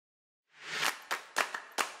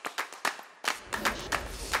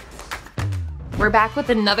We're back with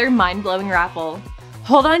another mind-blowing raffle.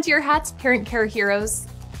 Hold on to your hats, Parent Care heroes.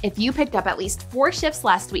 If you picked up at least 4 shifts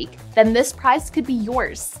last week, then this prize could be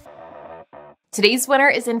yours. Today's winner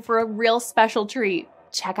is in for a real special treat.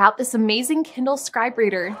 Check out this amazing Kindle Scribe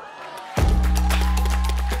Reader.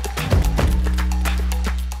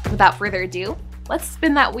 Without further ado, let's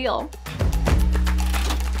spin that wheel.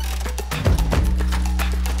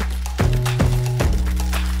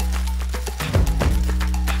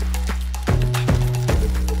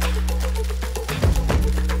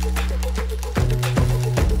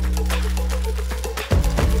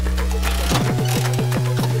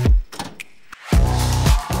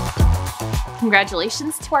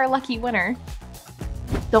 Congratulations to our lucky winner.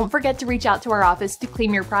 Don't forget to reach out to our office to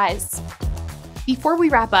claim your prize. Before we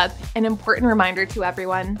wrap up, an important reminder to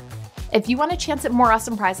everyone. If you want a chance at more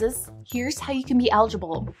awesome prizes, here's how you can be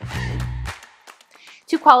eligible.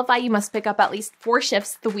 To qualify, you must pick up at least 4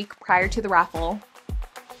 shifts the week prior to the raffle.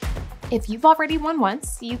 If you've already won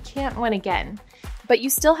once, you can't win again, but you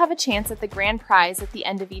still have a chance at the grand prize at the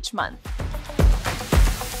end of each month.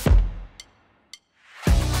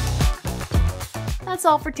 That's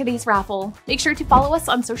all for today's raffle. Make sure to follow us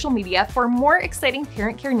on social media for more exciting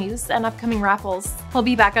parent care news and upcoming raffles. We'll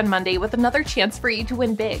be back on Monday with another chance for you to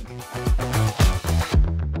win big.